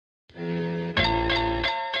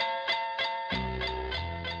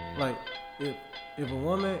like if if a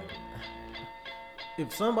woman,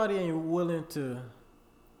 if somebody ain't willing to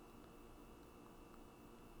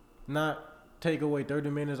not take away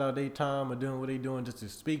 30 minutes out of their time or doing what they doing just to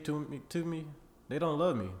speak to me, they don't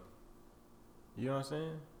love me. You know what I'm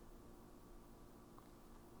saying?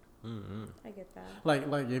 Mm-hmm. I get that.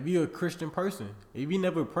 Like if you're a Christian person, if you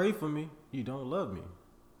never pray for me, you don't love me.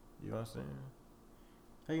 You know what I'm saying?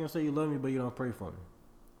 How you gonna say you love me but you don't pray for me?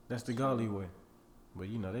 That's the godly way. But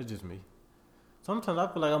you know, that's just me. Sometimes I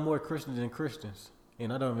feel like I'm more Christian than Christians,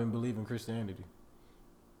 and I don't even believe in Christianity.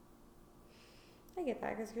 I get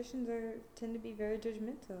that because Christians tend to be very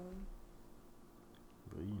judgmental.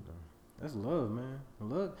 But you know, that's love, man.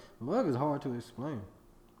 Love is hard to explain.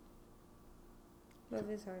 Love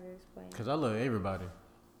is hard to explain. Cause I love everybody.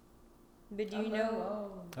 But do you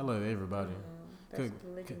know? I love everybody. That's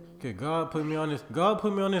polygamy. Cause God put me on this. God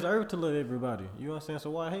put me on this earth to love everybody. You know what I'm saying?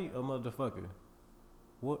 So why hate a motherfucker?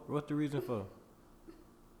 What's the reason for?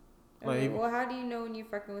 Like, well, how do you know when you're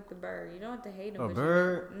fucking with the bird? You don't have to hate him. A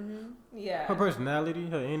bird? Yeah. Her personality,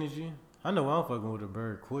 her energy. I know I'm fucking with a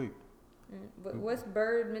bird quick. But what's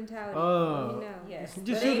bird mentality? You know. Yes.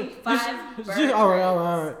 Just Name shoot. 5 bird Just all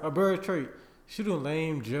right. traits. A bird trait. Shooting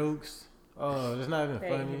lame jokes. Oh, that's not even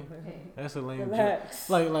funny. Hey. That's a lame Relax.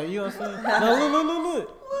 joke. Like you know what I'm saying? No,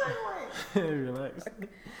 look. Relax.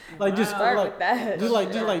 Like just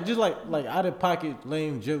like out of pocket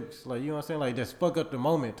lame jokes. Like you know what I'm saying? Like just fuck up the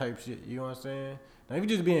moment type shit. You know what I'm saying? Now if you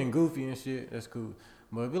just being goofy and shit, that's cool.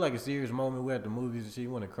 But if it's like a serious moment, we at the movies and shit,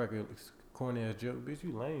 you want to crack a corny ass joke, bitch,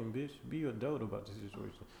 you lame, bitch. Be adult about the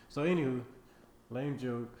situation. So anywho, lame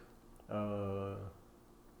joke.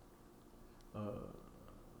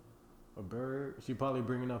 A bird. She probably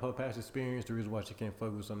bringing up her past experience, the reason why she can't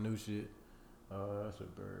fuck with some new shit. That's a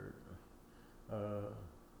bird.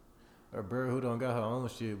 A bird who don't got her own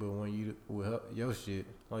shit, but when you with her, your shit,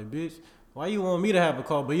 like bitch, why you want me to have a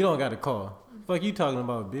car, but you don't got a car? Fuck you talking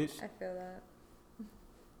about, bitch? I feel that.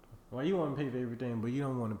 Why you want to pay for everything, but you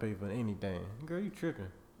don't want to pay for anything? Girl, you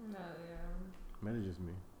tripping? No, yeah. Man, it's just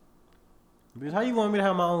me. Bitch, how you want me to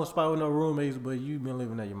have my own spot with no roommates, but you been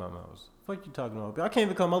living at your mama's house? Fuck you talking about? I can't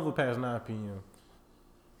even come over past 9 p.m.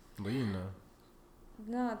 But you know.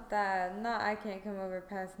 Not that. Not I can't come over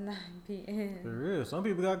past 9 p.m. For real. Some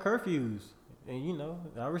people got curfews. And you know,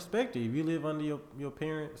 I respect it. If you live under your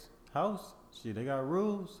parents' house, shit, they got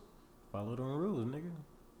rules. Follow them rules, nigga.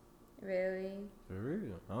 Really? For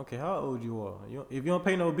real. I don't care how old you are. If you don't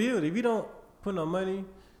pay no bills, if you don't put no money,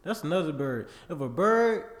 that's another bird. If a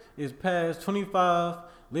bird is past 25,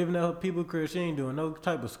 living at her people crib, she ain't doing no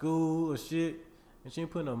type of school or shit, and she ain't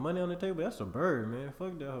putting no money on the table, that's a bird, man.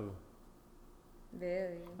 Fuck that hoe.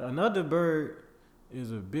 Really? Another bird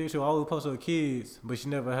is a bitch who always posts her kids, but she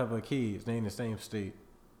never have her kids. They in the same state.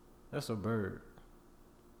 That's a bird.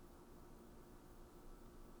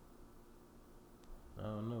 I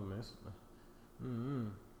don't know, man.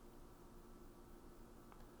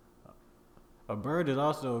 A bird is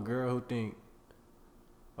also a girl who think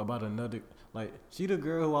about another. Like she the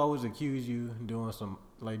girl who always accuse you doing some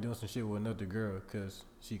shit with another girl because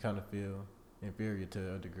she kind of feel inferior to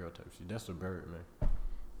the other girl type shit. That's a bird, man.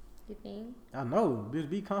 You think? I know, bitch.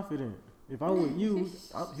 Be confident. If I'm with you,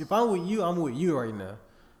 I'm with you right now.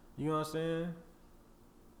 You know what I'm saying?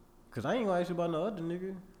 Cause I ain't gonna ask you about no other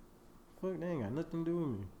nigga. Fuck, they ain't got nothing to do with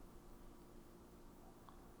me.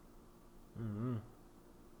 I mean,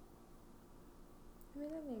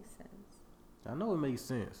 that makes sense. I know it makes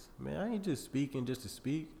sense, man. I ain't just speaking just to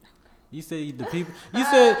speak. You said the people. You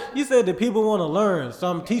said the people want to learn, so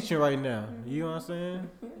I'm teaching right now. You know what I'm saying?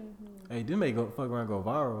 Hey, this may go fuck around, go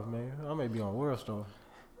viral, man. I may be on World Star.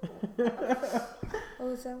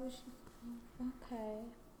 Oh, is that what she... Okay.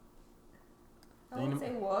 I would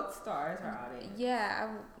say World Star is our audience.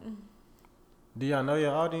 Yeah. Do y'all know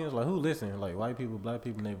your audience? Like, who listen? Like, white people, black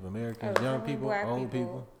people, Native Americans, young people, old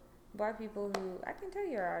people? Black people who... I can tell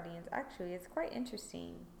your audience, actually. It's quite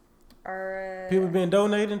interesting. Are people been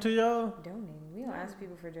donating to y'all? Donating? We don't ask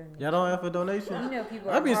people for donations. Y'all don't ask for donations? You know people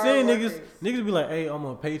I've been hard seeing workers. niggas be like, hey, I'm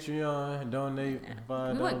on Patreon, donate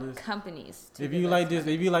 $5. We want companies to If give you us like this,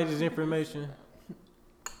 money. if you like this information.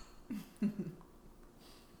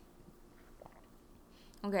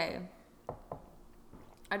 Okay.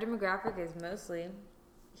 Our demographic is mostly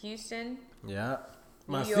Houston, Yeah.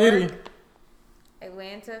 New My York, city.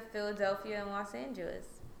 Atlanta, Philadelphia, and Los Angeles.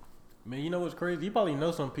 Man, you know what's crazy? You probably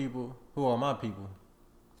know some people who are my people.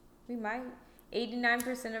 We might.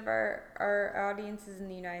 89% of our audience is in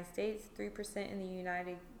the United States, 3% in the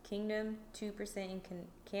United Kingdom, 2% in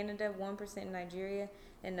Canada, 1% in Nigeria,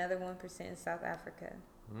 and another 1% in South Africa.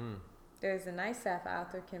 There's a nice South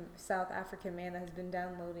African man that has been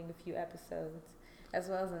downloading a few episodes, as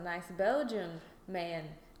well as a nice Belgium man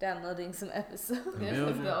downloading some episodes.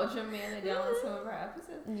 There's a Belgium man that downloads some of our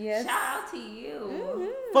episodes. Yes. Shout out to you.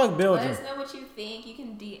 Mm-hmm. Fuck Belgium. Let us know what you think. You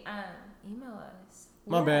can email us.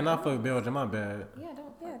 My bad, not fuck Belgium. My bad.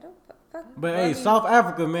 Don't fuck. But hey, South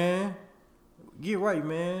Africa, man, get right,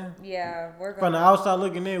 man. Yeah, we're From the gonna. outside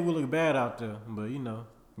looking in, we look bad out there, but you know,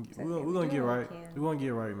 okay. we're We gonna do get what we right. can. We're gonna get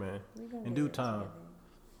right, man. In due time. Together.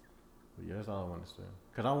 But yeah, that's all I want to say.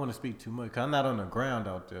 Cause I don't want to speak too much. Cause I'm not on the ground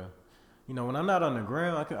out there. You know, when I'm not on the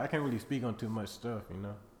ground, I can't really speak on too much stuff. You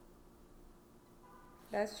know.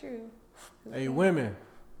 That's true. Hey, women,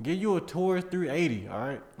 get you a Taurus 380. All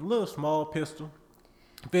right, a little small pistol,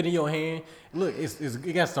 fit in your hand. Look,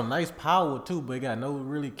 it got some nice power too, but it got no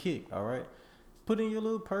really kick. All right, put in your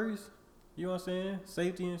little purse. You know what I'm saying?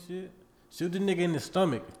 Safety and shit. Shoot the nigga in the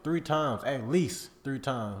stomach 3 times, at least 3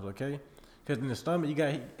 times. Okay. Cause in the stomach,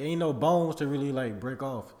 ain't no bones to really like break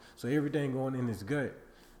off. So everything going in his gut,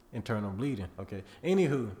 internal bleeding. Okay.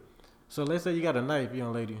 Anywho, so let's say you got a knife,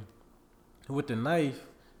 young lady. With the knife,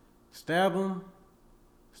 stab him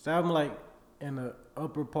like in the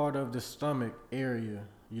upper part of the stomach area.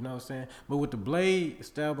 You know what I'm saying? But with the blade,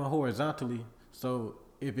 stab him horizontally. So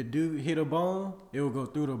if it do hit a bone, it will go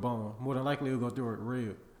through the bone. More than likely, it will go through a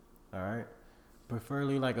rib. All right.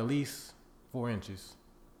 Preferably like at least 4 inches.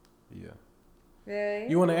 Yeah. Really?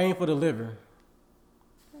 You want to aim for the liver.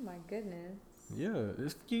 Oh my goodness. Yeah,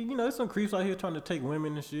 there's some creeps out here trying to take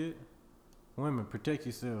women and shit. Women, protect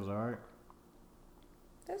yourselves, all right?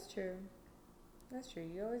 That's true. That's true.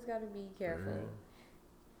 You always gotta be careful.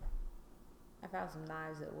 Yeah. I found some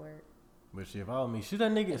knives at work. But shit, if I was me, shoot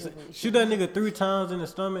that nigga 3 times in the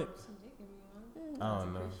stomach. I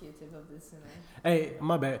don't know. Appreciative of this tonight. Hey,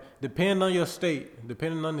 my bad. Depending on your state,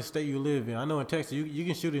 depending on the state you live in, I know in Texas you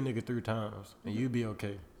can shoot a nigga 3 times and you be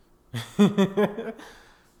okay. I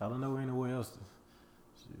don't know anywhere else.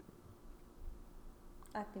 Shit.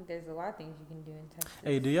 I think there's a lot of things you can do in Texas.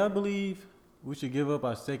 Hey, do y'all believe we should give up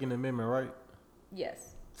our Second Amendment right?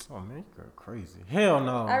 Yes. Oh man, you go crazy. Hell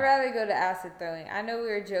no. I'd rather go to acid throwing. I know we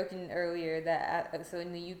were joking earlier that so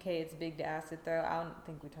in the UK it's big to acid throw. I don't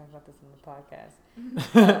think we talked about this in the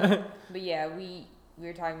podcast. But yeah, we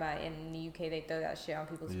were talking about in the UK they throw that shit on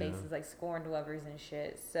people's faces like scorned lovers and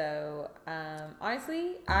shit. So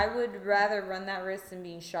honestly, I would rather run that risk than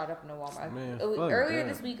being shot up in a Walmart. Man, Earlier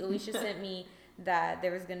this week, Alicia sent me that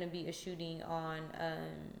there was gonna be a shooting on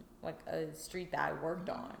like a street that I worked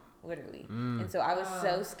on. Literally. And so I was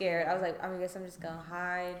so scared. I was like, I guess I'm just gonna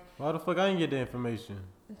hide. Why the fuck I didn't get the information?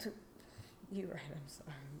 You're right, I'm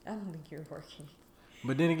sorry. I don't think you're working.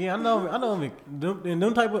 But then again, I know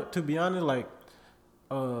them type of, to be honest, like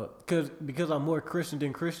because I'm more Christian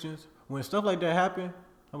than Christians, when stuff like that happen,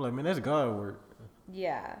 I'm like, man, that's God work.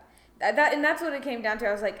 Yeah. And that's what it came down to.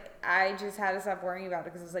 I was like, I just had to stop worrying about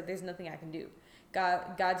it because it's like there's nothing I can do.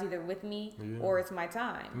 God's either with me or it's my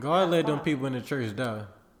time. God let them people in the church die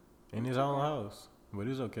in his own house, but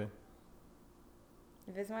it's okay.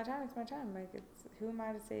 If it's my time, it's my time. Like, who am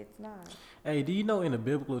I to say it's not? Hey, do you know in the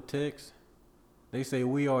biblical text, they say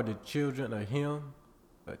we are the children of him,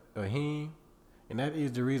 and that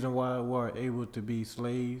is the reason why we are able to be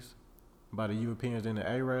slaves by the Europeans and the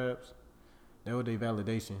Arabs. That was their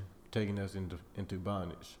validation, taking us into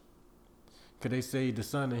bondage. Could they say the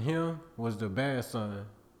son of him was the bad son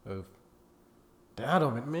of... I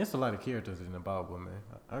don't... Man, it's a lot of characters in the Bible, man.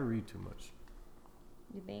 I read too much.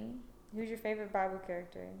 You think? Who's your favorite Bible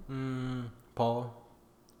character? Paul.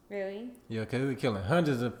 Really? Yeah, because he was killing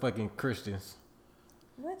hundreds of fucking Christians.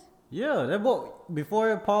 What? Yeah, that boy...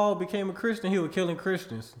 Before Paul became a Christian, he was killing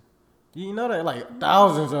Christians. You know that? Like,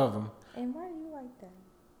 thousands of them. And why do you like that?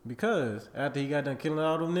 Because after he got done killing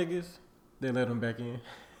all them niggas, they let him back in.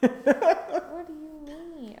 What do you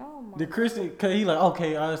mean? Oh my. The Christian, cause he like,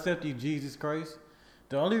 okay, I accept you, Jesus Christ.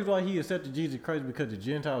 The only reason why he accepted Jesus Christ because the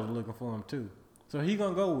Gentiles were looking for him too. So he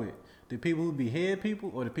gonna go with the people who behead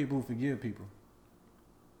people or the people who forgive people.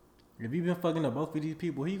 If you been fucking up both of these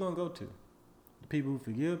people, he gonna go to the people who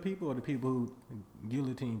forgive people or the people who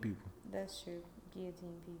guillotine people. That's true.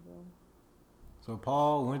 Guillotine people. So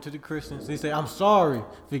Paul went to the Christians. He said, I'm sorry.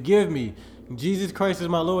 Forgive me. Jesus Christ is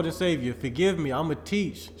my Lord and Savior. Forgive me. I'm going to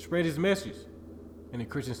teach. Spread his message. And the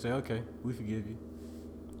Christians say, okay, we forgive you.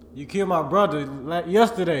 You killed my brother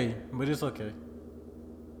yesterday, but it's okay.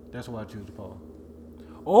 That's why I choose Paul.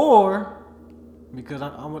 Or, because I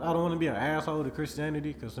don't want to be an asshole to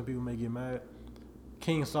Christianity, because some people may get mad,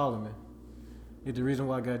 King Solomon is the reason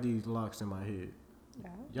why I got these locks in my head. Oh.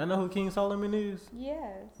 Y'all know who King Solomon is?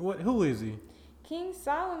 Yes. Who is he? King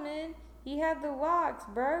Solomon, he had the locks,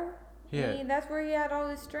 bro. Yeah. I mean, that's where he had all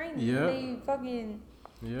his strength. Yeah. They fucking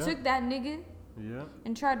took that nigga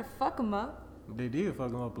and tried to fuck him up. They did fuck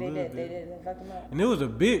him up a little bit. They did. They fucked him up. And it was a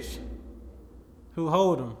bitch who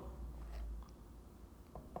hold him.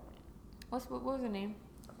 What was her name?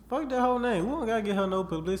 Fuck that whole name. We don't gotta get her no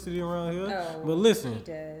publicity around here. No, But listen. she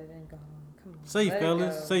dead and gone. Come on. Say, Let it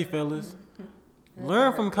fellas. go. Say, fellas.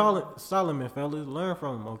 Learn from Solomon, fellas. Learn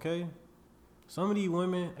from him, okay? Some of these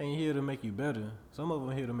women ain't here to make you better. Some of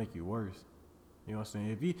them here to make you worse. You know what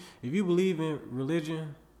I'm saying? If you believe in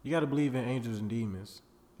religion, you gotta believe in angels and demons.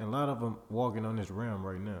 And a lot of them walking on this realm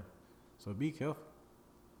right now. So be careful.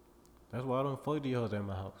 That's why I don't fuck these hoes at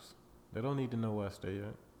my house. They don't need to know where I stay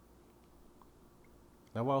at.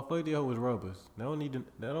 That's why I fuck these hoes with rubbers. They don't need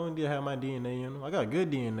to have my DNA in them. I got good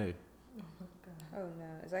DNA. Oh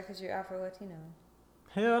no, is that because you're Afro Latino?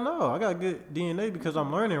 Hell no, I got good DNA because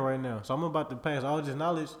I'm learning right now. So I'm about to pass all this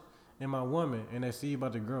knowledge in my woman, and that seed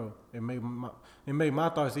about to grow. It make my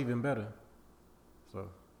thoughts even better. So,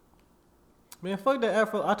 man, fuck that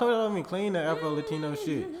Afro. I told you I don't even claim that Afro Latino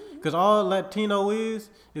shit. Because all Latino is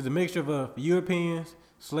a mixture of Europeans,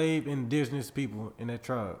 slave, and indigenous people in that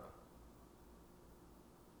tribe.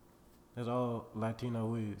 That's all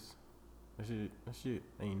Latino is. That shit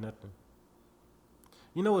ain't nothing.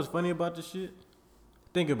 You know what's funny about this shit?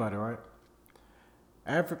 Think about it, right?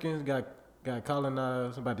 Africans got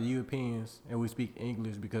colonized by the Europeans, and we speak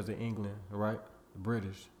English because of England, right? The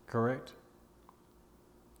British, correct?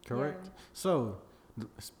 Correct? Yeah. So,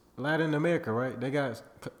 Latin America, right? They got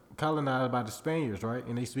colonized by the Spaniards, right?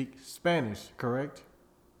 And they speak Spanish, correct?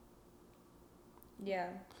 Yeah.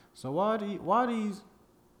 So why these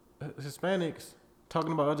Hispanics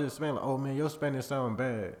talking about other Hispanics? Like, oh man, your Spanish sound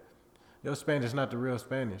bad. Your Spanish not the real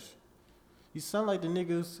Spanish. You sound like the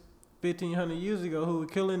niggas 1,500 years ago who were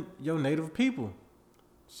killing your native people.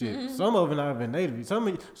 Shit, mm-hmm. Some of them not even native. Some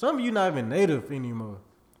of you not even native anymore.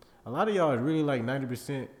 A lot of y'all is really like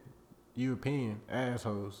 90% European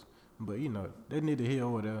assholes. But you know, they need to hear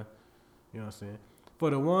over there. You know what I'm saying? For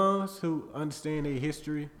the ones who understand their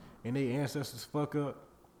history and their ancestors fuck up,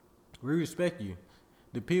 we respect you.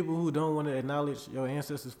 The people who don't want to acknowledge your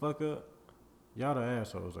ancestors fuck up, y'all the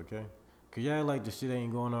assholes, okay? Cause y'all like the shit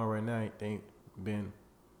ain't going on right now ain't been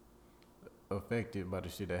affected by the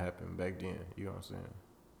shit that happened back then. You know what I'm saying?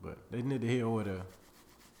 But they need to hear over there.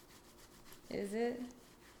 Is it?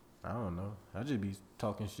 I don't know. I just be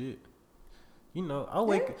talking shit. You know, I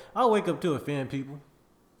wake up to offend people.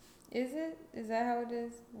 Is it? Is that how it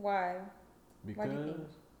is? Why? Because Why do you think?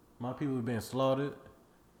 My people have been slaughtered,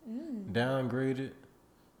 downgraded,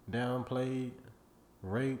 downplayed,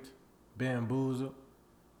 raped, bamboozled,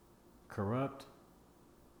 corrupt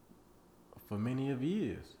for many of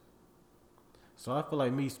years. So I feel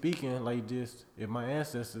like me speaking like this, if my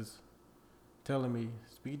ancestors telling me,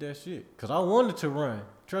 speak that shit. Because I wanted to run.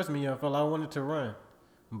 Trust me, young fella, I wanted to run.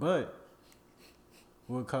 But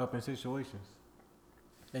we're caught up in situations.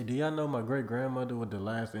 Hey, do y'all know my great-grandmother was the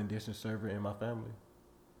last indentured servant in my family?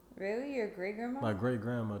 Really? Your great-grandma? My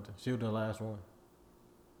great-grandmother. She was the last one.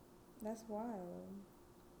 That's wild.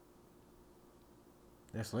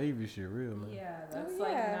 That slavery shit real, man. Yeah, that's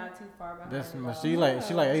like not too far behind. That's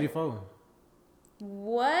she like 84.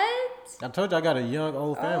 What? I told you I got a young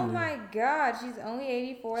old family. Oh my god, she's only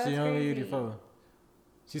 84. That's she crazy. only 84.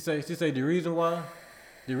 She say the reason why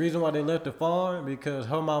they left the farm because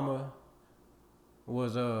her mama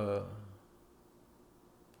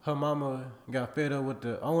got fed up with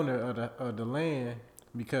the owner of the land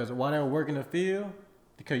because while they were working the field,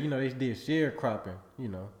 because you know they did sharecropping, you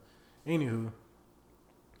know. Anywho,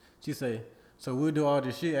 she say, so we'll do all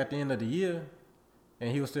this shit at the end of the year,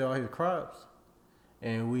 and he'll sell all his crops,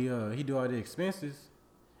 and he do all the expenses,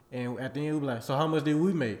 and at the end we'll be like, so how much did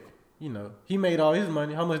we make? You know, he made all his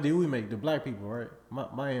money. How much did we make? The black people, right?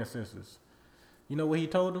 My ancestors. You know what he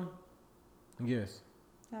told them? Guess.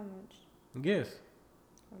 How much? Guess.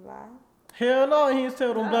 A lot? Hell no, he didn't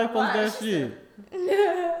tell them black folks that shit.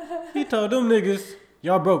 He told them niggas,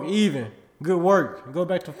 y'all broke even. Good work. Go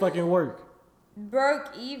back to fucking work.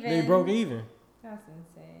 Broke even? They broke even. That's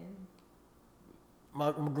insane.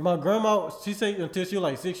 My grandma, she said until she was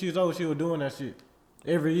like 6 years old, she was doing that shit.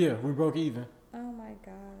 Every year, we broke even. Oh my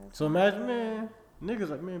god. So imagine, man, niggas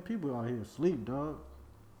like, man, people out here asleep, dog.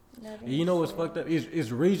 And you know what's fucked up?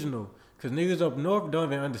 It's regional. Because niggas up north don't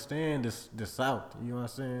even understand the South. You know what I'm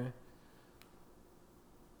saying?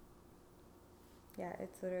 Yeah,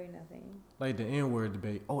 it's literally nothing. Like the N-word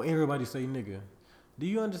debate. Oh, everybody say nigga. Do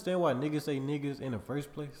you understand why niggas say niggas in the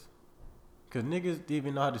first place? Because niggas didn't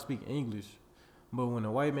even know how to speak English. But when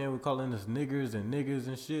a white man was calling us niggers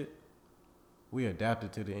and shit, we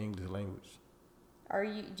adapted to the English language.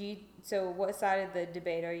 So what side of the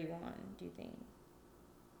debate are you on, do you think?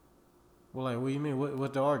 Well, like, what do you mean?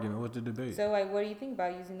 What's the argument? What's the debate? So, like, what do you think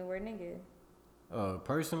about using the word nigga?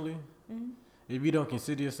 Personally, Mm-hmm. if you don't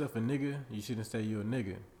consider yourself a nigga, you shouldn't say you're a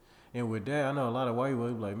nigga. And with that, I know a lot of white people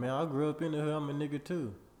be like, man, I grew up in the hood, I'm a nigga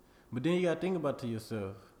too. But then you gotta think about it to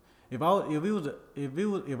yourself. If I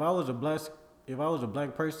was a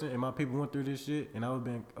black person and my people went through this shit and I was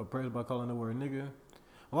being oppressed by calling the word nigga,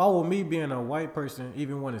 why would me being a white person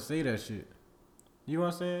even want to say that shit? You know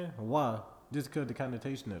what I'm saying? Why? Just because the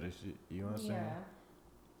connotation of that shit. You know what I'm saying?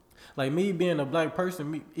 Like me being a black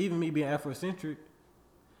person, even me being Afrocentric,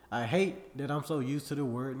 I hate that I'm so used to the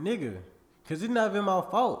word nigga. Cause it's not even my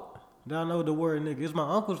fault that I know the word nigga. It's my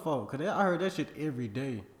uncle's fault. Cause I heard that shit every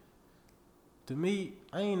day. To me,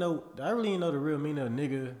 I really didn't know the real meaning of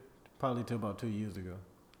nigga probably till about 2 years ago.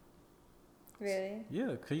 Really?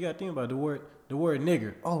 Yeah, cause you gotta think about the word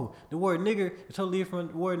nigger. Oh, the word nigger is totally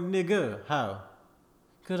different from the word nigga. How?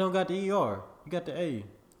 Cause I don't got the ER. You got the A.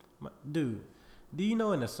 Dude, do you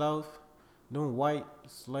know in the South, them white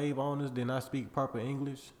slave owners did not speak proper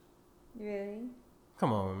English? Really?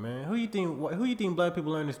 Come on, man. Who you think black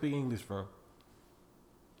people learn to speak English from?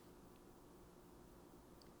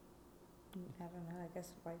 I don't know. I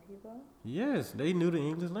guess white people. Yes, they knew the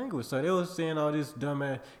English language, so they was saying all this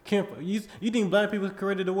dumbass kinfolk. You think black people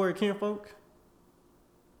created the word kinfolk?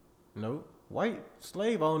 No, white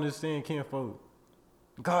slave owners saying kinfolk.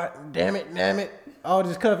 God damn it! All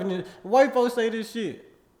this cuffing. White folks say this shit,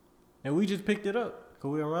 and we just picked it up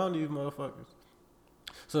because we're around these motherfuckers.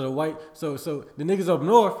 So the niggas up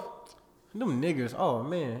north, them niggas. Oh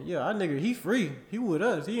man, yeah, our nigga, he free. He with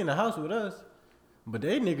us. He in the house with us. But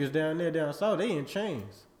they niggas down south, they in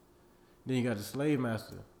chains. Then you got the slave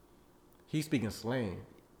master. He speaking slang.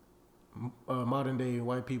 Modern day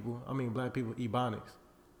black people, Ebonics.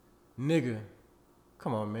 Nigga.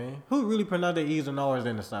 Come on, man. Who really pronounce their E's and R's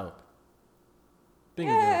in the South?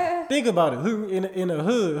 Think about it. Who in the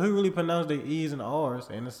hood, who really pronounce their E's and R's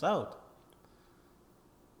in the South?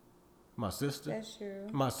 My sister. That's true.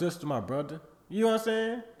 My sister, my brother. You know what I'm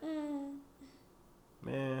saying?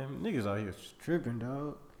 Man, niggas out here tripping,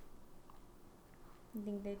 dog. You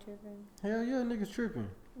think they tripping? Hell yeah, niggas tripping.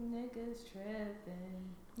 Niggas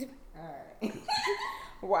tripping. Alright.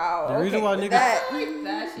 Wow. The reason why niggas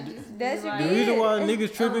That should just That's be your like the reason why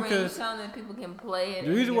niggas tripping a because ringtone that people can play it.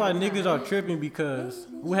 the reason why niggas are tripping because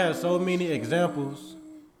we had so many examples.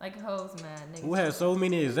 like hoes, man. Niggas We had so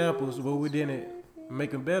many examples, but we didn't make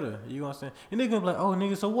them better. You know what I'm saying? And niggas be like, oh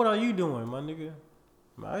nigga, so what are you doing, my nigga?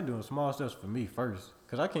 Man, I doing small steps for me first,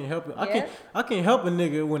 cause I can't help it. Yeah. I can't help a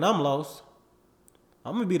nigga when I'm lost.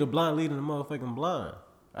 I'm gonna be the blind leading the motherfucking blind.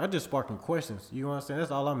 I just sparking questions. You know what I'm saying?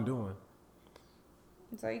 That's all I'm doing.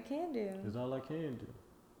 That's all you can do. That's all I can do.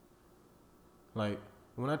 Like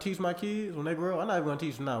when I teach my kids when they grow up, I'm not even gonna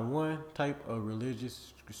teach them not one type of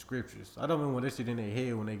religious scriptures. I don't even want that shit in their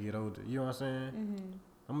head when they get older. You know what I'm saying? Mm-hmm.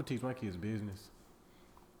 I'm gonna teach my kids business.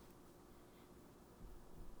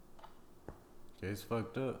 It's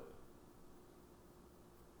fucked up.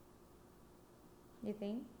 You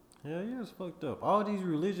think? Hell yeah, it's fucked up. All these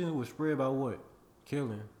religions were spread by what?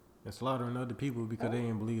 Killing and slaughtering other people because they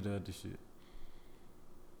didn't believe the other shit.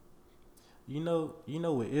 You know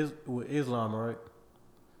with Islam, right?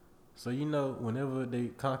 So you know whenever they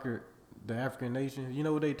conquered the African nations, you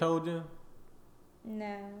know what they told them?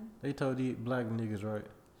 No. They told these black niggas, right?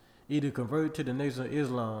 Either convert to the nation of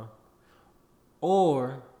Islam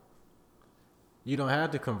or you don't have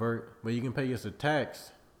to convert, but you can pay us a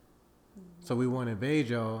tax. So we won't invade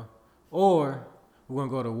y'all. Or we're going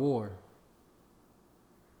to go to war.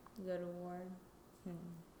 Go to war.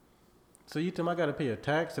 So you tell me I got to pay a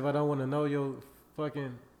tax if I don't want to know your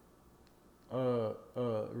fucking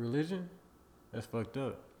religion? That's fucked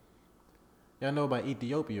up. Y'all know about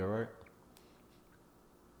Ethiopia, right?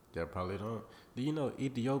 Y'all probably don't. Do you know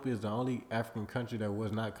Ethiopia is the only African country that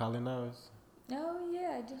was not colonized? Oh,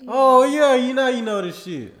 yeah. I did hear Oh, that. yeah, you know this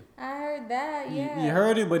shit. I heard that, yeah. You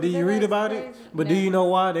heard it, but did you read about it? But do you know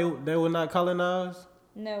why they were not colonized?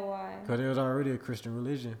 No, why? Because there was already a Christian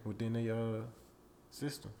religion within the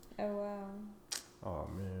system. Oh, wow. Oh,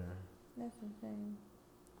 man. That's insane.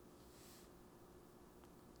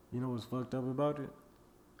 You know what's fucked up about it?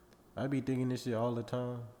 I be thinking this shit all the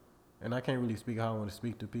time. And I can't really speak how I want to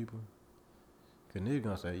speak to people. Because niggas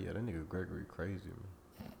gonna say, yeah, that nigga Gregory crazy,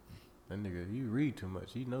 man. That nigga, you read too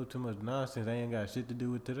much. You know too much nonsense. I ain't got shit to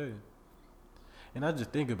do with today. And I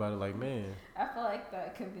just think about it like, man. I feel like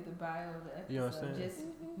that could be the bio of the episode. You know what I'm saying? Just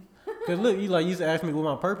Because look, you used to ask me what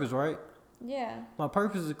my purpose, right? Yeah. My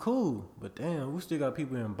purpose is cool. But damn, we still got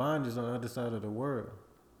people in bondage on the other side of the world.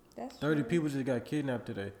 That's 30 true. people just got kidnapped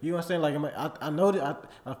today. You know what I'm saying? Like, I know that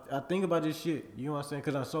I think about this shit. You know what I'm saying?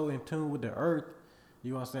 Because I'm so in tune with the earth.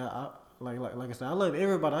 You know what I'm saying? Like I said, I love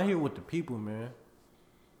everybody. I'm here with the people, man.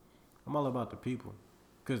 I'm all about the people.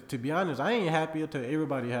 Because to be honest, I ain't happy until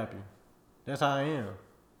everybody happy. That's how I am.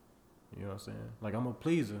 You know what I'm saying? Like, I'm a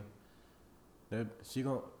pleaser. That she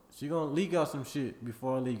gonna leak out some shit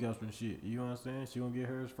before I leak out some shit. You know what I'm saying? She gonna get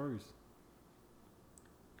hers first.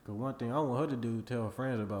 Cause one thing I want her to do is tell her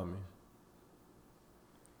friends about me.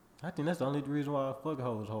 I think that's the only reason why I fuck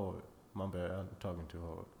hoes hard. My bad, I'm talking too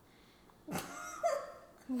hard.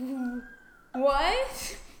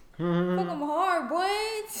 What? Fuck them hard,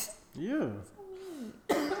 what? Yeah.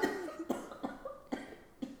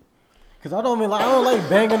 Cause I don't like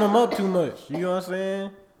banging them up too much. You know what I'm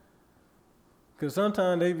saying? Cause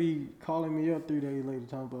sometimes they be calling me up 3 days later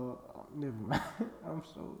talking about, oh, never mind. I'm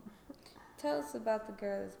so. Tell us about the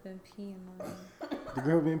girl that's been peeing on you. The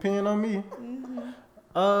girl been peeing on me?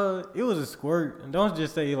 It was a squirt. And don't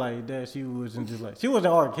just say like that. She wasn't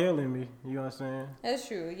R. Kelly me. You know what I'm saying? That's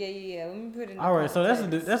true. Yeah. Let me put it in All right, so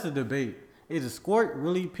that's a debate. Is a squirt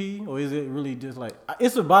really pee, or is it really just like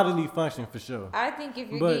it's a bodily function for sure? I think if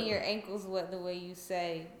you're getting your ankles wet the way you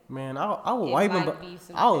say, man, I was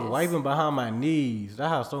wiping behind my knees. That's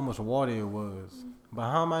how so much water it was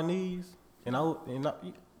behind my knees, it's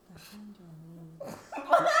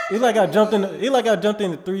like I jumped in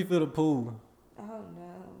the 3 foot of pool. Oh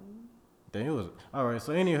no. Damn, it was all right.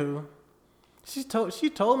 So anywho, she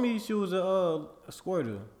told me she was a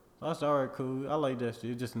squirter. I said, all right, cool. I like that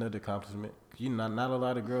shit. It's just another accomplishment. You know, not a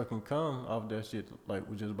lot of girls can come off that shit like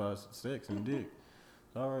with just about sex and dick.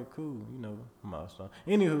 All right, cool. You know, milestone.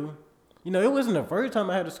 Anywho, you know, it wasn't the first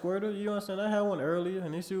time I had a squirter. You know what I'm saying? I had one earlier,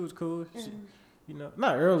 and this shit was cool. You know,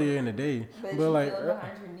 not earlier in the day, but like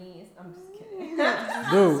behind your knees. I'm just kidding.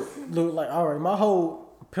 dude, like, all right, my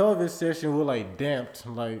whole pelvis section was like damped.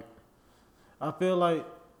 Like, I feel like,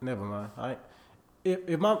 never mind.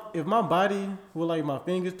 If my body was like my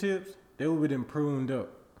fingertips, they would have been pruned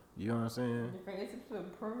up. You know what I'm saying? Your fingertips were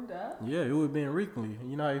pruned up? Yeah, it would have been wrinkly.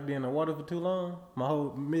 You know how you be in the water for too long? My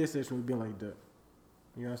whole midsection would have been like that.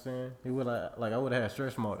 You know what I'm saying? It would like I would have had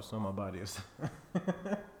stretch marks on my body.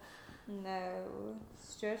 No.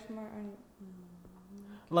 Stretch mark on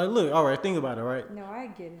Like, look, all right, think about it, right? No, I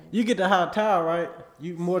get it. You get the hot towel, right?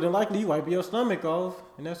 You more than likely you wipe your stomach off,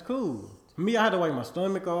 and that's cool. Me, I had to wipe my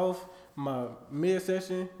stomach off, my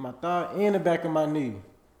midsection, my thigh, and the back of my knee.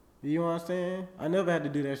 You know what I'm saying? I never had to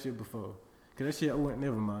do that shit before. Cause that shit,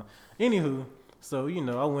 never mind. Anywho, so, you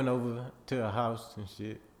know, I went over to a house and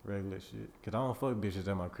shit, regular shit. Cause I don't fuck bitches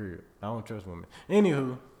at my crib. I don't trust women.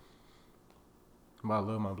 Anywho, but I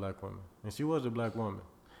love my black woman. And she was a black woman.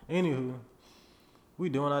 Anywho, we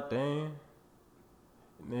doing our thing.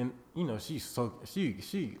 And then, you know, she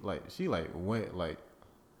like wet, like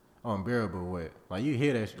unbearable wet. Like you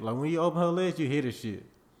hear that shit. Like when you open her legs, you hear the shit.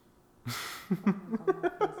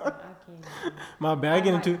 My bad. I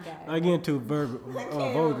get into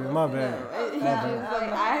vulgar. My bad.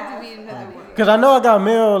 I have to be another one. Cause I know I got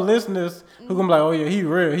male listeners who gonna be like, oh yeah, he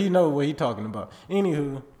real. He know what he talking about.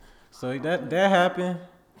 Anywho, so that happened,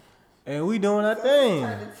 and we doing our thing.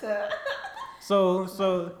 So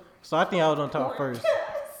I think I was on top first.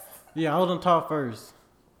 Yeah, I was on top first.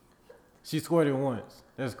 She squirted once.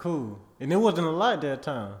 That's cool. And it wasn't a lot that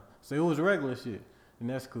time. So it was regular shit. And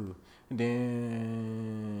that's cool. And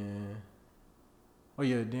then,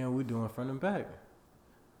 then we doing front and back.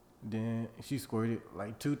 Then she squirted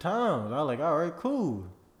like 2 times. I was like, all right, cool.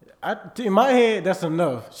 In my head, that's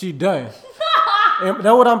enough. She done. And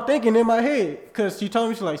that's what I'm thinking in my head. Cause she told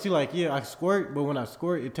me, she like, yeah, I squirt, but when I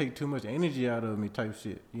squirt, it take too much energy out of me type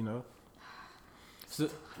shit, you know?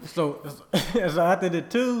 So after the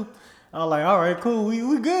 2, I was like, all right, cool, we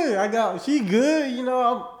good. She good, you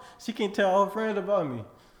know, she can tell all her friends about me.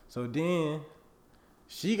 So then,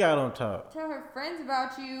 she got on top. Tell her friends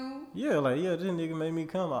about you. Yeah, this nigga made me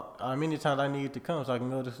come. Many times I needed to come so I can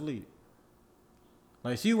go to sleep.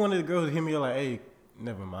 Like, she one of the girls to hit me like, hey,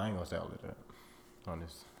 never mind, I ain't gonna say all of that.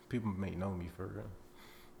 Honest. People may know me for real.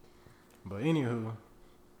 But anywho,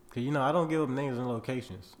 cause you know, I don't give up names and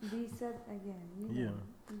locations. Be said again. Yeah.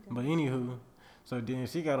 But anywho, so then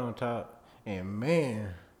she got on top, and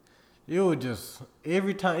man, it was just,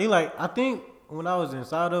 every time, I think when I was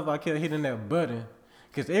inside of, I kept hitting that button.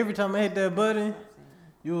 Cause every time I hit that button,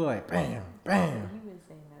 you were like, bam, bam,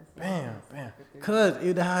 bam, bam. Cause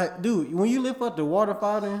dude, when you lift up the water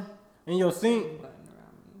fountain in your sink,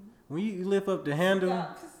 when you lift up the handle,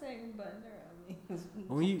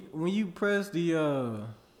 when you press the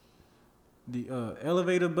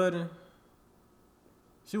elevator button,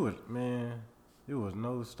 she was, man, It was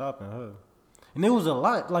no stopping her. And it was a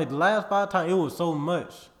lot. Like the last 5 times, it was so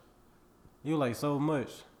much. It was like so much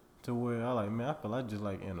to where I like, man, I feel like just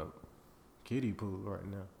like in a kiddie pool right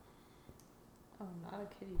now. Oh, not a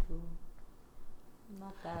kiddie pool.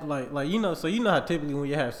 Not that. Like you know, so you know how typically when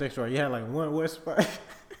you have sex, right, you have like one wet spot.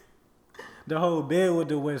 The whole bed with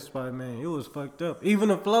the wet spot, man. It was fucked up. Even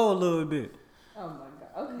the floor a little bit. Oh my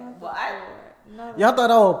god. Okay. Not Well, Y'all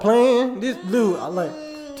thought I was playing? This dude, I like.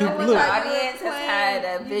 The Look. audience has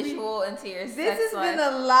had a visual into your sex This has life. been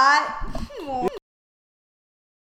a lot more.